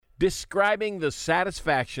describing the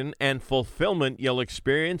satisfaction and fulfillment you'll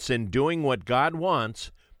experience in doing what God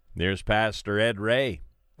wants. There's Pastor Ed Ray.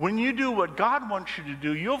 When you do what God wants you to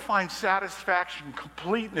do, you'll find satisfaction,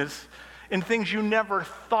 completeness in things you never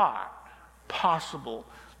thought possible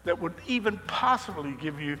that would even possibly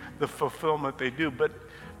give you the fulfillment they do. But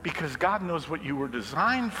because God knows what you were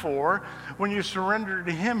designed for, when you surrender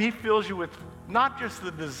to Him, He fills you with not just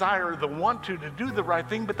the desire, the want to do the right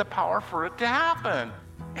thing, but the power for it to happen.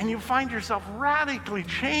 And you find yourself radically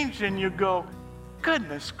changed and you go,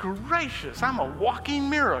 goodness gracious, I'm a walking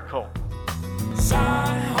miracle.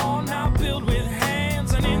 Zion now built with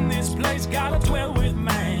hands, and in this place gotta dwell with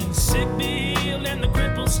man. Sick be healed and the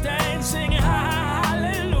crippled stand, singing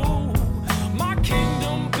hallelujah. My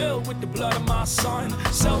kingdom built with the blood of my son,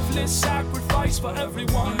 selfless sacrifice for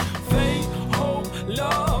everyone. Faith, hope,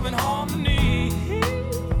 love, and harmony.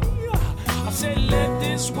 I said, let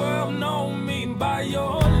this world know me by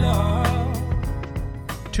your love.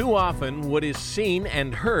 Too often, what is seen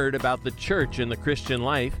and heard about the church in the Christian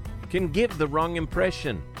life can give the wrong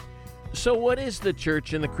impression. So what is the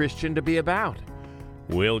church and the Christian to be about?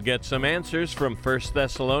 We'll get some answers from 1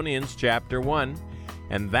 Thessalonians chapter 1,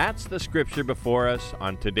 and that's the scripture before us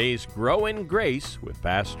on today's Grow in Grace with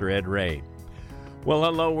Pastor Ed Ray. Well,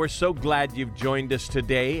 hello, we're so glad you've joined us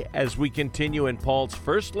today as we continue in Paul's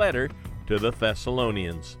first letter to the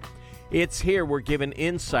Thessalonians. It's here we're given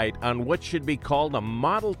insight on what should be called a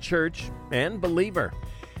model church and believer,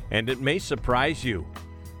 and it may surprise you.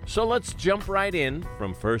 So let's jump right in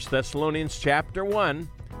from 1 Thessalonians chapter 1.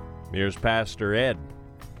 Here's Pastor Ed.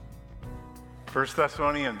 1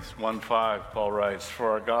 Thessalonians 1:5, Paul writes,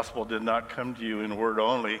 "For our gospel did not come to you in word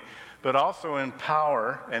only, but also in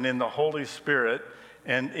power and in the Holy Spirit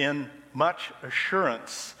and in much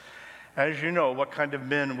assurance, as you know what kind of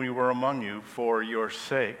men we were among you for your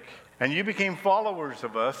sake. And you became followers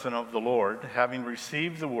of us and of the Lord, having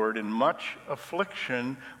received the word in much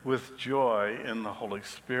affliction with joy in the Holy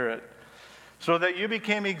Spirit, so that you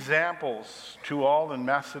became examples to all in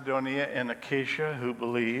Macedonia and Achaia who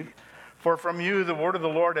believed. For from you the word of the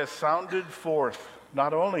Lord has sounded forth,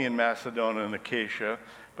 not only in Macedonia and Achaia,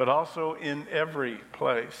 but also in every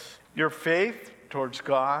place. Your faith towards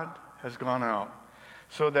God has gone out,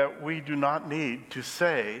 so that we do not need to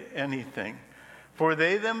say anything. For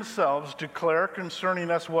they themselves declare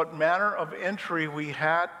concerning us what manner of entry we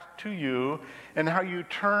had to you, and how you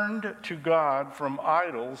turned to God from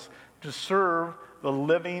idols to serve the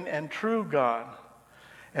living and true God,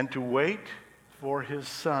 and to wait for his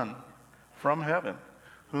Son from heaven,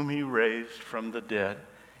 whom he raised from the dead,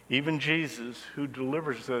 even Jesus, who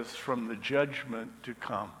delivers us from the judgment to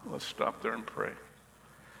come." Let's stop there and pray.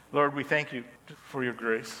 Lord, we thank you for your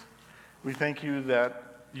grace. We thank you that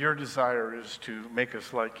your desire is to make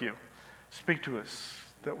us like you. Speak to us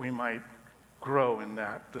that we might grow in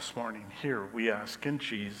that this morning. Here we ask in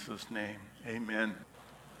Jesus' name, amen.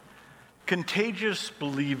 Contagious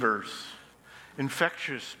believers,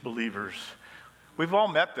 infectious believers. We've all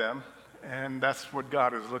met them, and that's what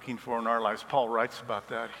God is looking for in our lives. Paul writes about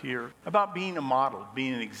that here, about being a model,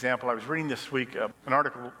 being an example. I was reading this week an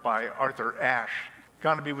article by Arthur Ashe.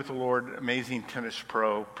 Gone to be with the Lord, amazing tennis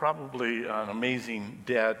pro, probably an amazing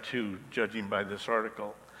dad too, judging by this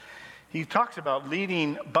article. He talks about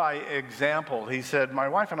leading by example. He said, "My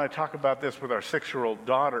wife and I talk about this with our 6-year-old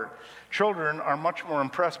daughter. Children are much more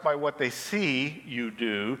impressed by what they see you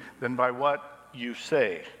do than by what you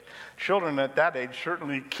say. Children at that age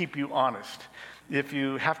certainly keep you honest. If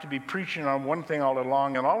you have to be preaching on one thing all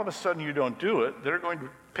along and all of a sudden you don't do it, they're going to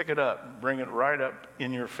pick it up and bring it right up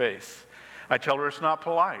in your face. I tell her it's not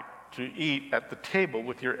polite to eat at the table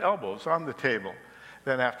with your elbows on the table.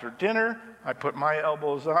 Then after dinner, I put my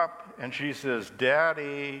elbows up, and she says,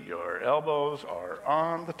 'Daddy, your elbows are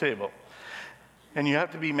on the table.' And you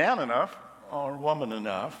have to be man enough or woman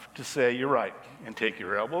enough to say, 'You're right,' and take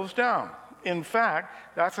your elbows down. In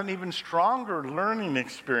fact, that's an even stronger learning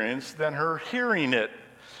experience than her hearing it.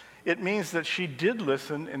 It means that she did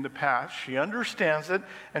listen in the past, she understands it,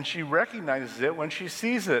 and she recognizes it when she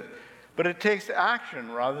sees it. But it takes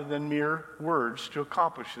action rather than mere words to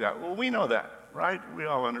accomplish that." Well, we know that, right? We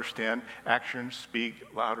all understand actions speak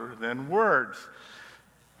louder than words.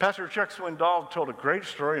 Pastor Chuck Swindoll told a great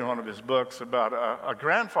story in one of his books about a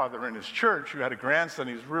grandfather in his church who had a grandson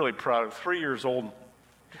he was really proud of, 3 years old.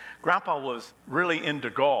 Grandpa was really into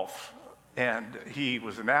golf, and he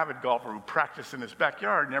was an avid golfer who practiced in his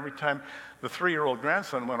backyard, and every time the 3-year-old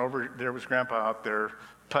grandson went over, there was Grandpa out there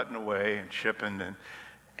putting away and chipping,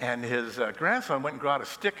 and his grandson went and got a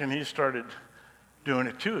stick, and he started doing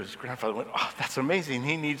it too. His grandfather went, "Oh, that's amazing.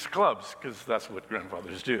 He needs clubs," because that's what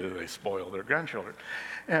grandfathers do. They spoil their grandchildren.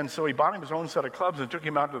 And so he bought him his own set of clubs and took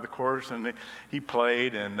him out to the course, and he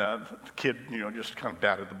played, and the kid, just kind of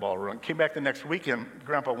batted the ball around. Came back the next weekend.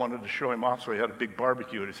 Grandpa wanted to show him off, so he had a big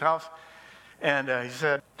barbecue at his house. And he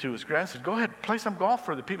said to his grandson, "Go ahead, play some golf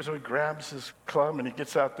for the people." So he grabs his club, and he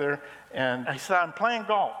gets out there, and he said, "I'm playing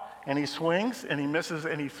golf." And he swings, and he misses,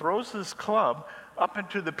 and he throws his club up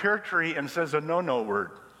into the pear tree and says a no-no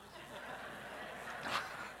word.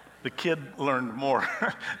 The kid learned more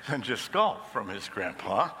than just golf from his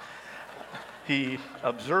grandpa. He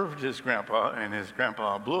observed his grandpa, and his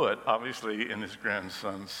grandpa blew it, obviously in his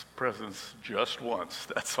grandson's presence just once.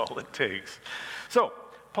 That's all it takes. So,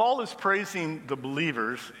 Paul is praising the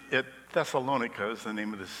believers at Thessalonica, is the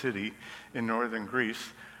name of the city in northern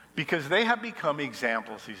Greece, because they have become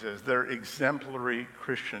examples, he says. They're exemplary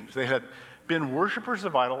Christians. They had been worshipers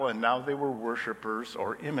of idol, and now they were worshipers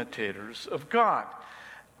or imitators of God.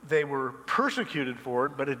 They were persecuted for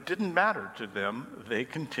it, but it didn't matter to them. They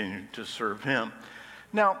continued to serve him.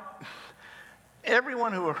 Now,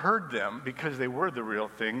 everyone who heard them, because they were the real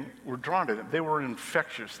thing, were drawn to them. They were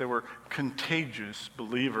infectious. They were contagious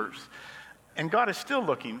believers. And God is still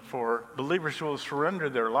looking for believers who will surrender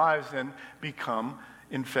their lives and become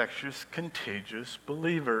infectious, contagious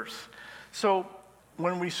believers. So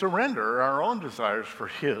when we surrender our own desires for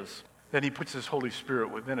his, then he puts his Holy Spirit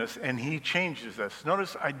within us, and he changes us.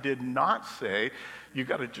 Notice I did not say you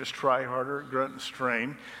got to just try harder, grunt and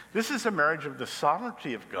strain. This is a marriage of the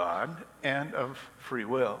sovereignty of God and of free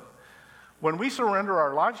will. When we surrender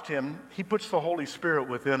our lives to him, he puts the Holy Spirit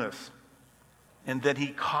within us, and then he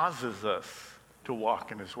causes us to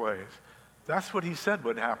walk in his ways. That's what he said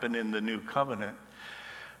would happen in the new covenant.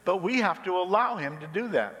 But we have to allow him to do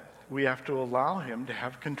that. We have to allow him to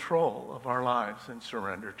have control of our lives and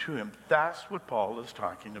surrender to him. That's what Paul is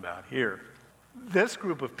talking about here. This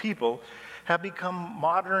group of people have become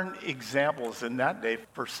modern examples in that day,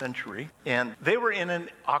 first century, and they were in an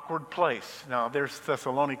awkward place. Now, there's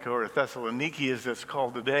Thessalonica, or Thessaloniki as it's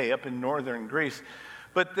called today, up in northern Greece,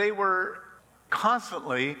 but they were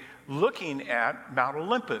constantly looking at Mount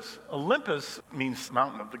Olympus. Olympus means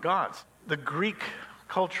mountain of the gods. The Greek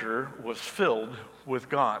culture was filled with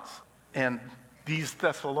gods. And these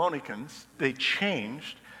Thessalonians, they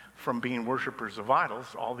changed from being worshipers of idols,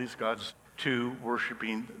 all these gods, to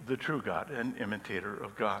worshiping the true God, an imitator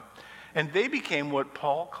of God. And they became what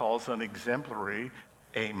Paul calls an exemplary,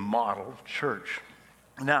 a model church.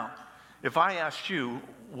 Now, if I asked you,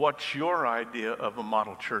 what's your idea of a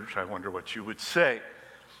model church, I wonder what you would say.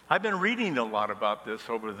 I've been reading a lot about this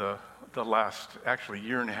over the last, actually,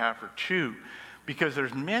 year and a half or two, because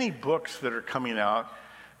there's many books that are coming out,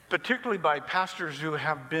 particularly by pastors who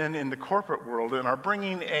have been in the corporate world and are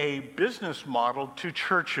bringing a business model to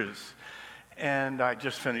churches. And I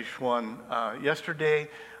just finished one yesterday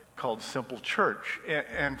called Simple Church.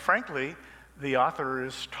 And frankly, the author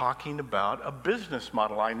is talking about a business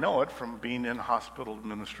model. I know it from being in hospital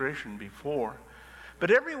administration before. But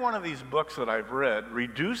every one of these books that I've read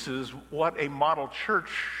reduces what a model church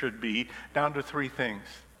should be down to three things.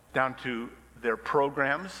 Down to their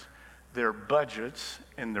programs, their budgets,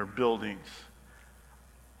 and their buildings.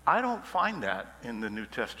 I don't find that in the New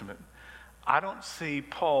Testament. I don't see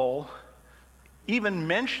Paul even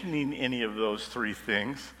mentioning any of those three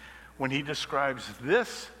things when he describes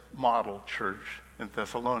this model church in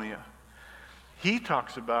Thessalonica. He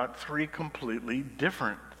talks about three completely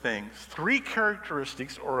different things, three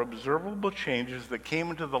characteristics or observable changes that came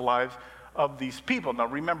into the lives of these people. Now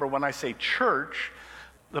remember, when I say church,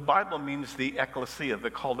 the Bible means the ecclesia, the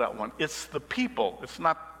called out one. It's the people. It's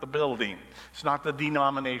not the building. It's not the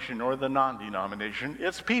denomination or the non-denomination.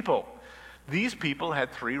 It's people. These people had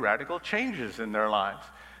three radical changes in their lives.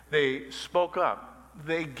 They spoke up.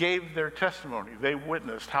 They gave their testimony. They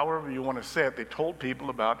witnessed, however you want to say it. They told people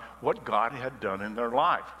about what God had done in their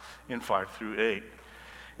life in 5 through 8.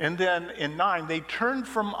 And then in 9, they turned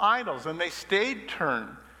from idols, and they stayed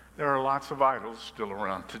turned. There are lots of idols still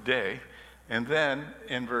around today. And then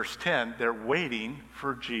in verse 10, they're waiting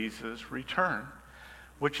for Jesus' return,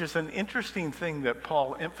 which is an interesting thing that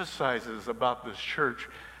Paul emphasizes about this church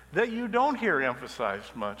that you don't hear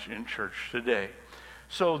emphasized much in church today.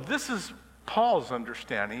 So this is Paul's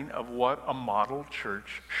understanding of what a model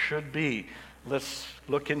church should be. Let's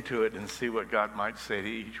look into it and see what God might say to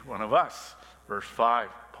each one of us. Verse 5,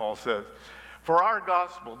 Paul says, "For our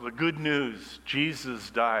gospel, the good news, Jesus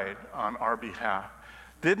died on our behalf,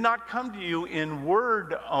 did not come to you in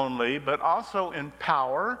word only, but also in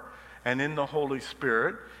power and in the Holy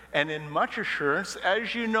Spirit, and in much assurance,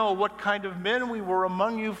 as you know what kind of men we were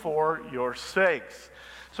among you for your sakes.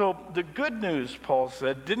 So the good news, Paul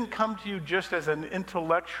said, didn't come to you just as an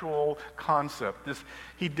intellectual concept.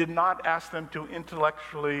 He did not ask them to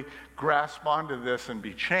intellectually grasp onto this and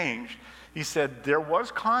be changed. He said there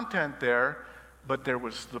was content there, but there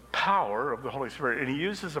was the power of the Holy Spirit. And he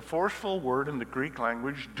uses a forceful word in the Greek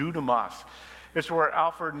language, dunamis. It's where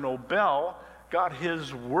Alfred Nobel got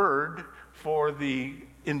his word for the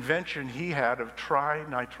invention he had of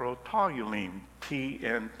trinitrotoluene,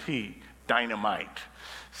 TNT, dynamite.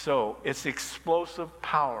 So it's explosive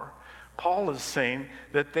power. Paul is saying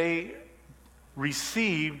that they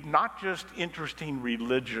received not just interesting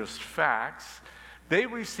religious facts, they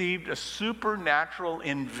received a supernatural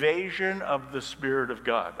invasion of the Spirit of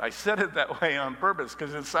God. I said it that way on purpose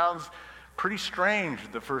because it sounds pretty strange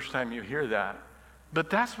the first time you hear that. But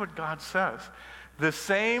that's what God says. The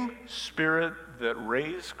same Spirit that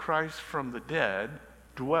raised Christ from the dead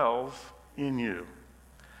dwells in you.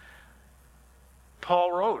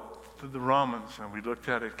 Paul wrote to the Romans, and we looked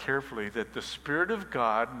at it carefully, that the Spirit of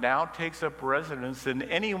God now takes up residence in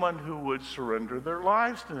anyone who would surrender their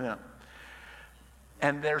lives to him.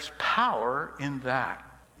 And there's power in that,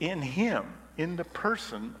 in him, in the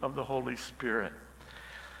person of the Holy Spirit.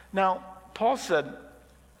 Now, Paul said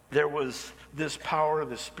there was this power of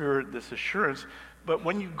the Spirit, this assurance, but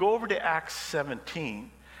when you go over to Acts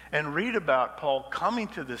 17 and read about Paul coming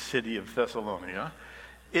to the city of Thessalonica,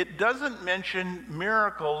 it doesn't mention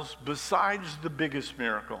miracles besides the biggest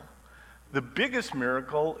miracle. The biggest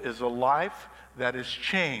miracle is a life that is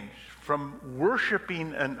changed from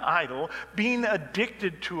worshiping an idol, being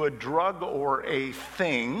addicted to a drug or a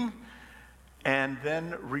thing, and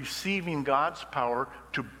then receiving God's power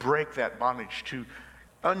to break that bondage, to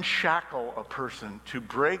unshackle a person, to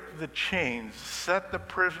break the chains, set the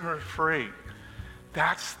prisoners free.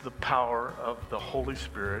 That's the power of the Holy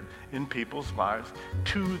Spirit in people's lives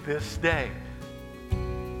to this day.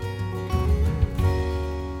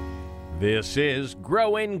 This is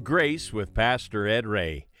Grow in Grace with Pastor Ed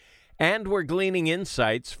Ray. And we're gleaning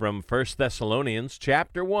insights from 1 Thessalonians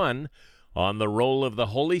chapter 1 on the role of the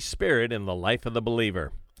Holy Spirit in the life of the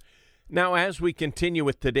believer. Now, as we continue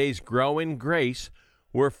with today's Grow in Grace,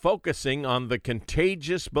 we're focusing on the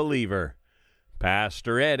contagious believer.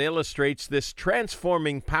 Pastor Ed illustrates this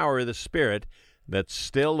transforming power of the Spirit that's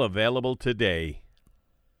still available today.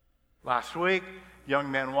 Last week, a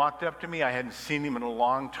young man walked up to me. I hadn't seen him in a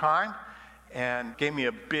long time, and gave me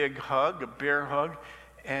a big hug, a bear hug,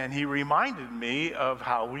 and he reminded me of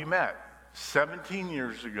how we met 17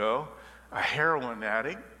 years ago, a heroin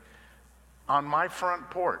addict, on my front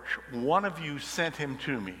porch. One of you sent him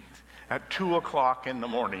to me at 2 o'clock in the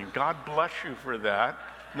morning. God bless you for that.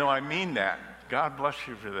 No, I mean that. God bless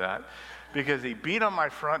you for that. Because he beat on my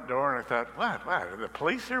front door, and I thought, what, are the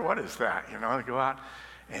police here? What is that? I go out,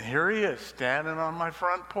 and here he is, standing on my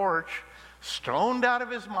front porch, stoned out of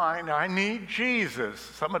his mind. I need Jesus.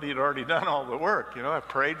 Somebody had already done all the work. I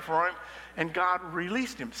prayed for him, and God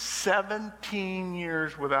released him. 17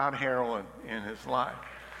 years without heroin in his life.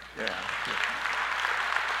 Yeah.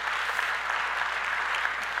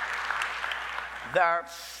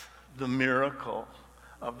 That's the miracle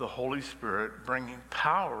of the Holy Spirit bringing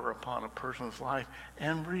power upon a person's life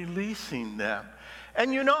and releasing them.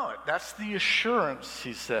 And you know it. That's the assurance,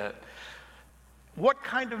 he said. What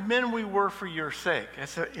kind of men we were for your sake.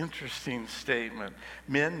 That's an interesting statement.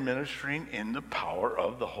 Men ministering in the power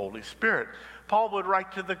of the Holy Spirit. Paul would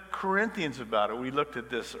write to the Corinthians about it. We looked at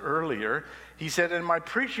this earlier. He said, and my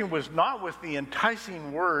preaching was not with the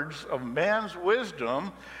enticing words of man's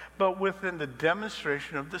wisdom, but within the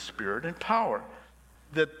demonstration of the Spirit and power.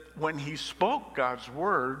 That when he spoke God's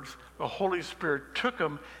words, the Holy Spirit took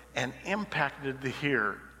them and impacted the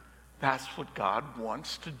hearer. That's what God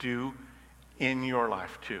wants to do in your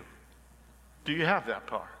life too. Do you have that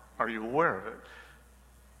power? Are you aware of it?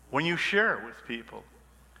 When you share with people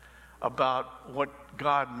about what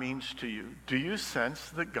God means to you, do you sense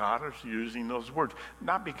that God is using those words?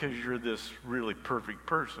 Not because you're this really perfect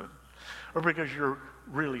person, or because you're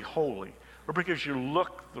really holy, or because you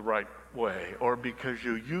look the right way, or because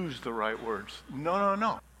you use the right words.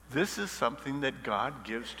 No. This is something that God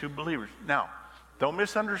gives to believers. Now, don't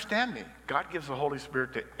misunderstand me. God gives the Holy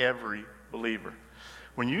Spirit to every believer.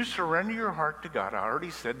 When you surrender your heart to God, I already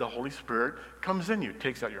said the Holy Spirit comes in you,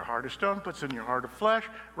 takes out your heart of stone, puts in your heart of flesh,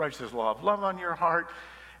 writes his law of love on your heart,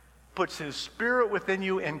 puts his Spirit within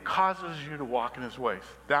you, and causes you to walk in his ways.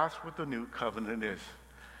 That's what the new covenant is.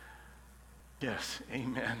 Yes,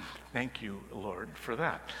 amen. Thank you, Lord, for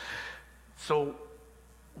that. So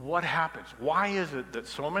what happens? Why is it that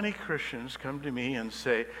so many Christians come to me and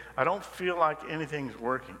say, I don't feel like anything's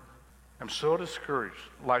working. I'm so discouraged.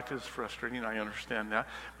 Life is frustrating, I understand that.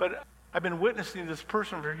 But I've been witnessing this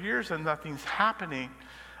person for years and nothing's happening.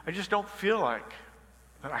 I just don't feel like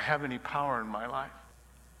that I have any power in my life.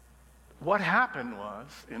 What happened was,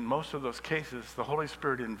 in most of those cases, the Holy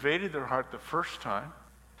Spirit invaded their heart the first time,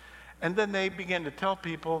 and then they began to tell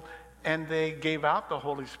people, and they gave out the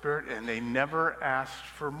Holy Spirit, and they never asked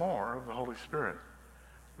for more of the Holy Spirit.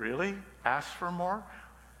 Really? Asked for more?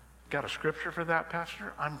 Got a scripture for that,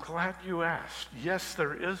 Pastor? I'm glad you asked. Yes,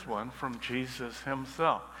 there is one from Jesus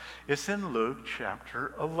himself. It's in Luke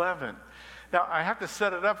chapter 11. Now, I have to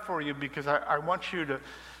set it up for you because I want you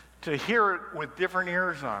to hear it with different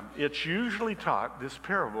ears on. It's usually taught, this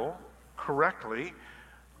parable, correctly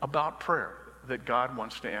about prayer, that God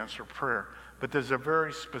wants to answer prayer. But there's a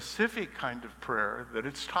very specific kind of prayer that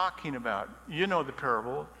it's talking about. You know the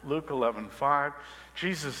parable, Luke 11:5.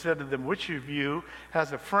 Jesus said to them, which of you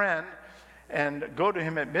has a friend and go to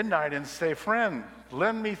him at midnight and say, friend,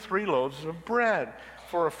 lend me 3 loaves of bread,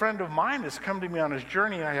 for a friend of mine has come to me on his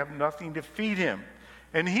journey and I have nothing to feed him.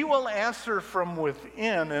 And he will answer from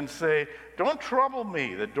within and say, don't trouble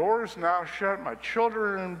me. The door is now shut. My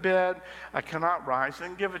children are in bed. I cannot rise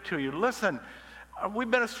and give it to you. Listen,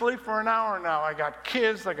 we've been asleep for an hour now. I got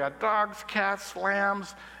kids. I got dogs, cats,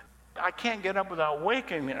 lambs. I can't get up without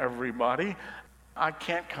waking everybody. I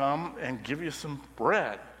can't come and give you some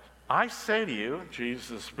bread. I say to you,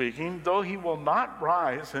 Jesus is speaking, though he will not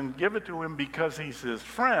rise and give it to him because he's his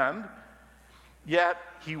friend, yet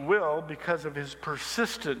he will because of his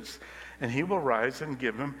persistence, and he will rise and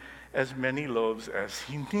give him as many loaves as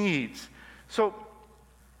he needs. So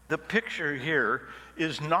the picture here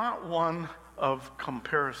is not one of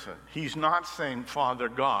comparison. He's not saying Father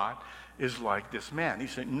God is like this man.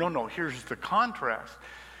 He's saying, no, here's the contrast.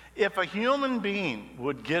 If a human being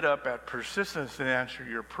would get up at persistence and answer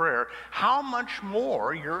your prayer, how much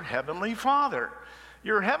more your Heavenly Father?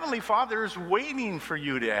 Your Heavenly Father is waiting for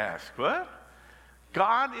you to ask. What?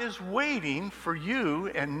 God is waiting for you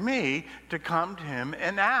and me to come to him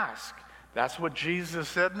and ask. That's what Jesus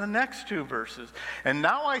said in the next 2 verses. And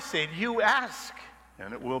now I say to you, ask,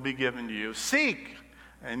 and it will be given to you. Seek,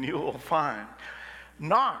 and you will find.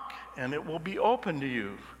 Knock, and it will be open to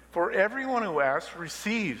you. For everyone who asks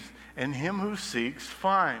receives, and him who seeks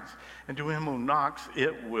finds. And to him who knocks,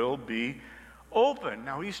 it will be open.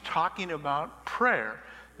 Now he's talking about prayer,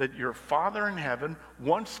 that your Father in heaven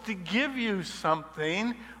wants to give you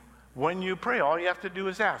something when you pray. All you have to do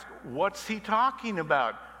is ask. What's he talking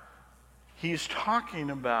about? He's talking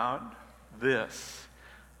about this.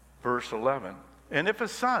 Verse 11. And if a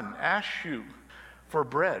son asks you for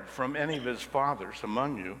bread from any of his fathers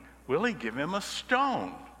among you, will he give him a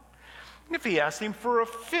stone? If he asks him for a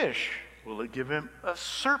fish, will he give him a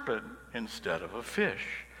serpent instead of a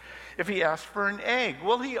fish? If he asks for an egg,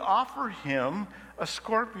 will he offer him a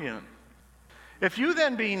scorpion? If you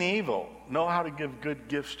then, being evil, know how to give good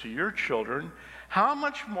gifts to your children, how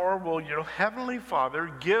much more will your heavenly Father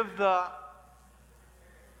give the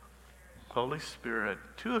Holy Spirit?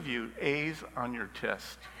 2 of you, A's on your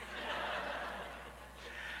test.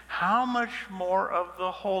 How much more of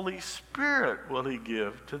the Holy Spirit will he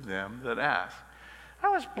give to them that ask? I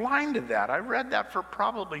was blind to that. I read that for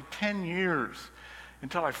probably 10 years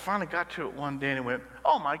until I finally got to it one day and went,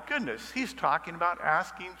 oh my goodness, he's talking about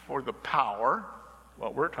asking for the power,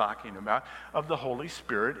 what we're talking about, of the Holy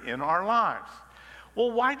Spirit in our lives. Well,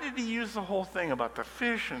 why did he use the whole thing about the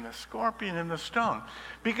fish and the scorpion and the stone?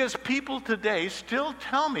 Because people today still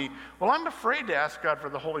tell me, well, I'm afraid to ask God for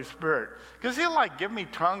the Holy Spirit because he'll give me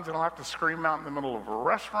tongues and I'll have to scream out in the middle of a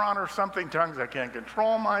restaurant or something, tongues I can't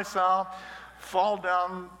control myself, fall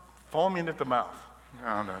down, foaming at the mouth.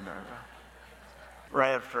 No.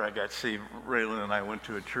 Right after I got saved, Raylan and I went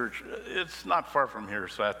to a church. It's not far from here,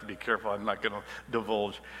 so I have to be careful. I'm not going to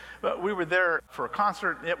divulge. But we were there for a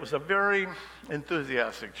concert. It was a very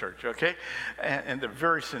enthusiastic church, okay? And they're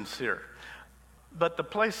very sincere. But the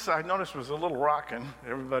place I noticed was a little rocking.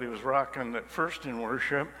 Everybody was rocking at first in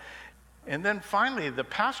worship. And then finally, the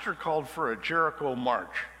pastor called for a Jericho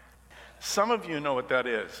march. Some of you know what that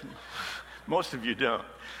is. Most of you don't.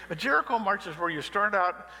 A Jericho march is where you start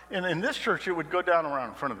out, and in this church it would go down around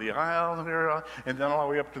in front of the aisle, and then all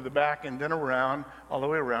the way up to the back, and then around, all the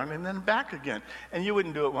way around, and then back again. And you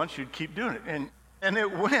wouldn't do it once, you'd keep doing it. And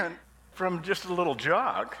it went from just a little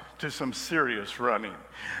jog to some serious running.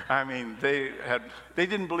 I mean, they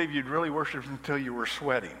didn't believe you'd really worship until you were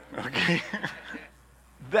sweating, okay?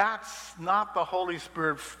 That's not the Holy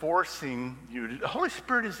Spirit forcing you. The Holy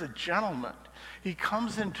Spirit is a gentleman. He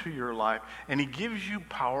comes into your life and he gives you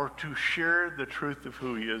power to share the truth of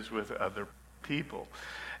who he is with other people.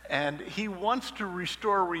 And he wants to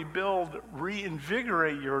restore, rebuild,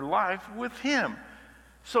 reinvigorate your life with him.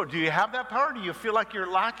 So do you have that power? Do you feel like you're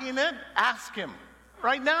lacking it? Ask him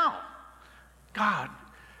right now. God,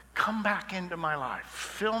 come back into my life.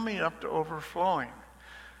 Fill me up to overflowing.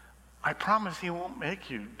 I promise he won't make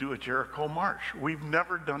you do a Jericho march. We've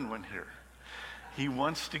never done one here. He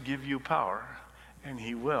wants to give you power, and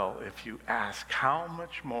he will if you ask. How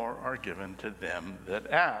much more are given to them that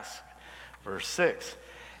ask? Verse 6,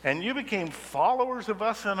 and you became followers of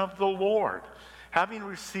us and of the Lord, having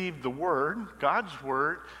received the word, God's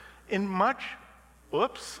word, in much,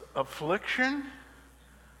 affliction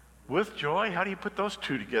with joy. How do you put those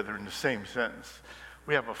two together in the same sentence?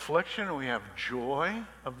 We have affliction and we have joy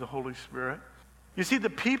of the Holy Spirit. You see, the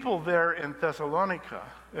people there in Thessalonica,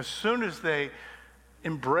 as soon as they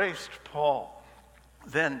embraced Paul,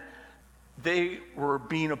 then they were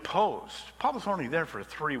being opposed. Paul was only there for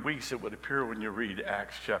 3 weeks, it would appear, when you read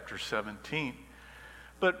Acts chapter 17.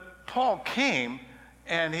 But Paul came,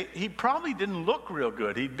 and he probably didn't look real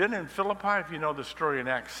good. He'd been in Philippi, if you know the story in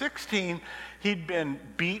Acts 16. He'd been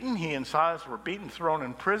beaten. He and Silas were beaten, thrown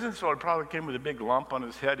in prison, so it probably came with a big lump on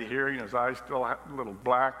his head here. His eyes still a little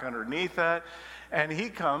black underneath that. And he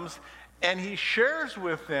comes, and he shares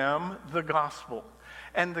with them the gospel.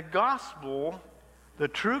 And the gospel, the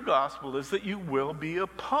true gospel, is that you will be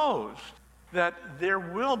opposed, that there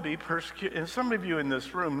will be persecution. And some of you in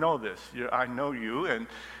this room know this. I know you, and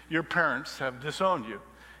your parents have disowned you.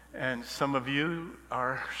 And some of you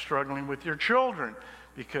are struggling with your children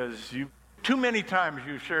because too many times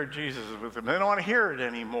you've shared Jesus with them. They don't want to hear it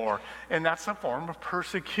anymore. And that's a form of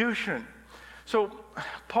persecution. So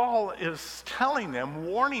Paul is telling them,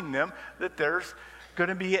 warning them, that there's going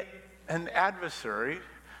to be an adversary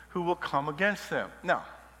who will come against them. Now,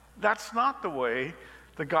 that's not the way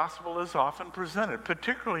the gospel is often presented,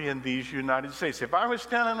 particularly in these United States. If I was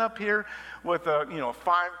standing up here with a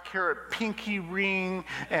 5-carat pinky ring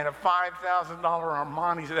and a $5,000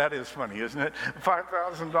 Armani, that is funny, isn't it?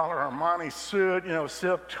 $5,000 Armani suit,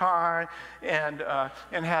 silk tie, and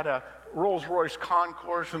had a Rolls-Royce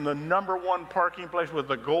Concourse in the #1 parking place with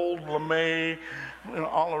the gold lame,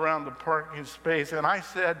 all around the parking space, and I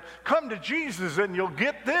said, "Come to Jesus and you'll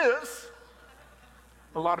get this,"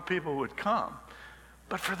 a lot of people would come.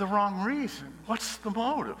 But for the wrong reason. What's the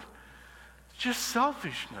motive? Just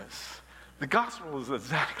selfishness. The gospel is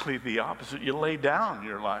exactly the opposite. You lay down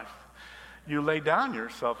your life. You lay down your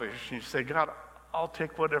selfishness and you say, "God, I'll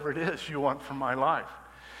take whatever it is you want from my life."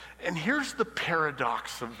 And here's the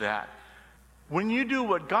paradox of that. When you do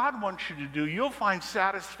what God wants you to do, you'll find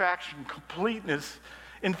satisfaction, completeness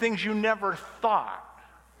in things you never thought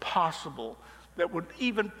possible that would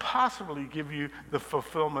even possibly give you the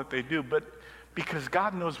fulfillment they do. But because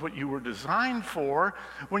God knows what you were designed for,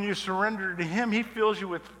 when you surrender to him, he fills you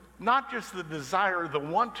with not just the desire, the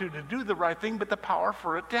want to do the right thing, but the power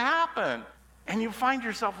for it to happen. And you find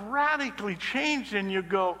yourself radically changed and you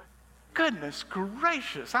go, "Goodness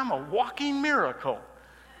gracious, I'm a walking miracle."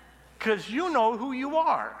 Because you know who you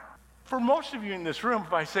are. For most of you in this room,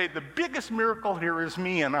 if I say the biggest miracle here is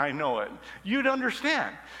me and I know it, you'd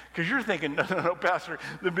understand. Because you're thinking, no, Pastor,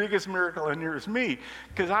 the biggest miracle in here is me.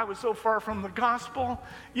 Because I was so far from the gospel,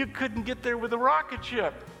 you couldn't get there with a rocket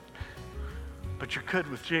ship. But you could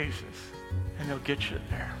with Jesus, and he'll get you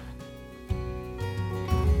there.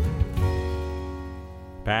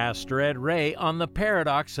 Pastor Ed Ray on the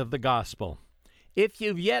paradox of the gospel. If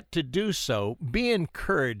you've yet to do so, be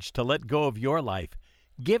encouraged to let go of your life.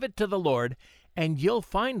 Give it to the Lord, and you'll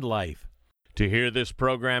find life. To hear this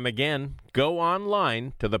program again, go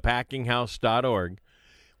online to thepackinghouse.org.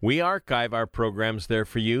 We archive our programs there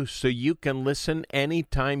for you so you can listen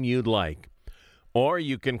anytime you'd like. Or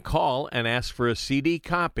you can call and ask for a CD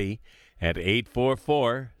copy at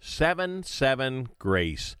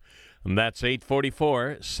 844-77-GRACE. And that's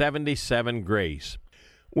 844-77-GRACE.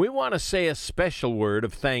 We want to say a special word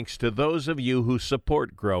of thanks to those of you who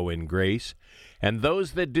support Grow in Grace, and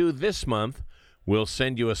those that do this month, we'll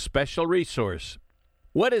send you a special resource.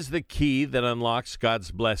 What is the key that unlocks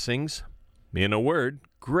God's blessings? In a word,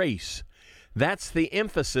 grace. That's the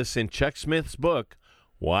emphasis in Chuck Smith's book,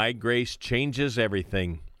 Why Grace Changes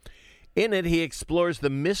Everything. In it, he explores the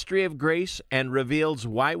mystery of grace and reveals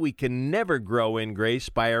why we can never grow in grace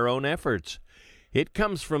by our own efforts. It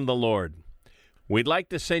comes from the Lord. We'd like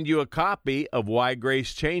to send you a copy of Why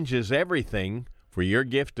Grace Changes Everything for your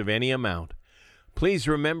gift of any amount. Please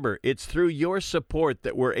remember, it's through your support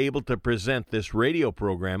that we're able to present this radio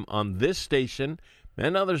program on this station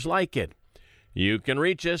and others like it. You can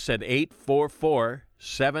reach us at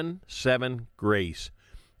 844-77-GRACE.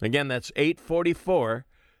 Again, that's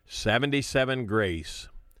 844-77-GRACE.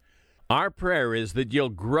 Our prayer is that you'll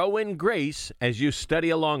grow in grace as you study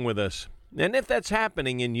along with us. And if that's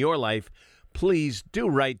happening in your life, please do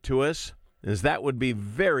write to us, as that would be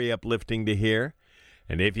very uplifting to hear.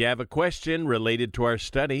 And if you have a question related to our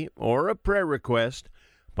study or a prayer request,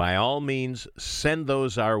 by all means, send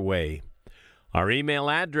those our way. Our email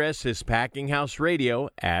address is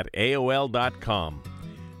packinghouseradio@aol.com.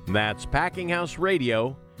 That's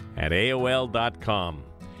packinghouseradio@aol.com.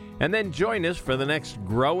 And then join us for the next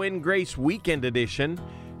Grow in Grace Weekend Edition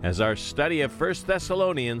as our study of 1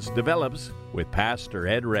 Thessalonians develops with Pastor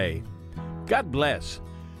Ed Ray. God bless.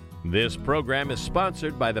 This program is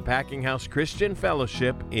sponsored by the Packing House Christian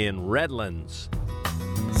Fellowship in Redlands.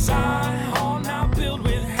 Zion now built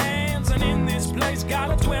with hands, and in this place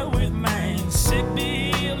gotta dwell with man. Sick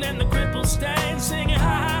be healed and the crippled stand, singing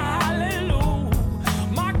hallelujah.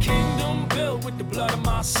 My kingdom built with the blood of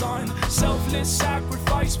my son, selfless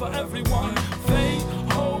sacrifice for everyone. Faith,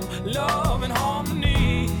 hope, love, and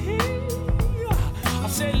harmony. I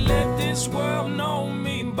said, let this world know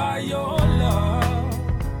me by your